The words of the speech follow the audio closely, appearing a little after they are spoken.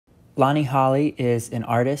Lonnie Holley is an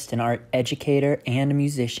artist, an art educator, and a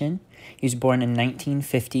musician. He was born in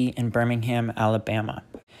 1950 in Birmingham, Alabama.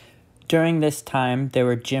 During this time, there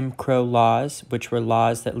were Jim Crow laws, which were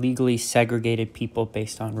laws that legally segregated people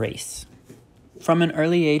based on race. From an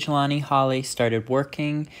early age, Lonnie Holley started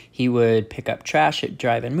working. He would pick up trash at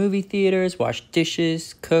drive-in movie theaters, wash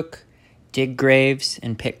dishes, cook, dig graves,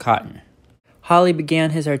 and pick cotton. Holley began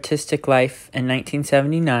his artistic life in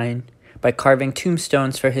 1979 by carving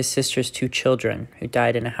tombstones for his sister's 2 children who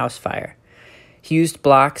died in a house fire. He used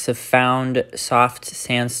blocks of found soft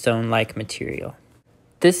sandstone-like material.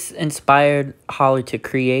 This inspired Holley to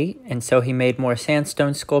create, and so he made more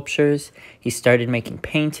sandstone sculptures. He started making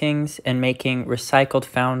paintings and making recycled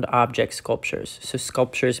found object sculptures, so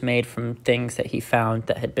sculptures made from things that he found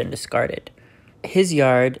that had been discarded. His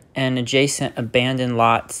yard and adjacent abandoned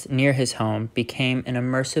lots near his home became an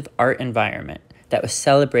immersive art environment that was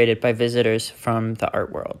celebrated by visitors from the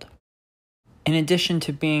art world. In addition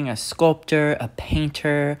to being a sculptor, a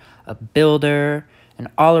painter, a builder, an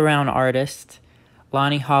all-around artist,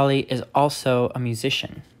 Lonnie Holley is also a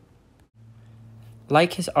musician.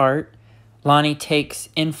 Like his art, Lonnie takes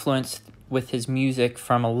influence with his music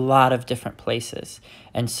from a lot of different places,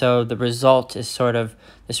 and so the result is sort of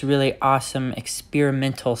this really awesome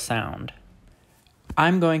experimental sound.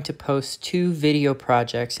 I'm going to post 2 video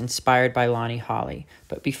projects inspired by Lonnie Holley,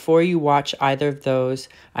 but before you watch either of those,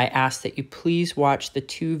 I ask that you please watch the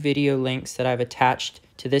 2 video links that I've attached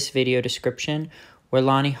to this video description, where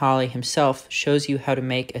Lonnie Holley himself shows you how to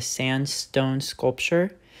make a sandstone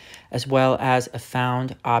sculpture, as well as a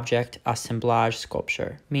found object assemblage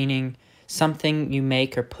sculpture, meaning something you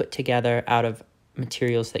make or put together out of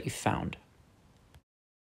materials that you found.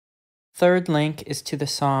 Third link is to the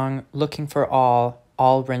song Looking for All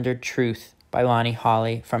Rendered Truth by Lonnie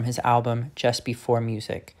Holley from his album Just Before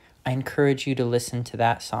Music. I encourage you to listen to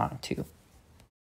that song too.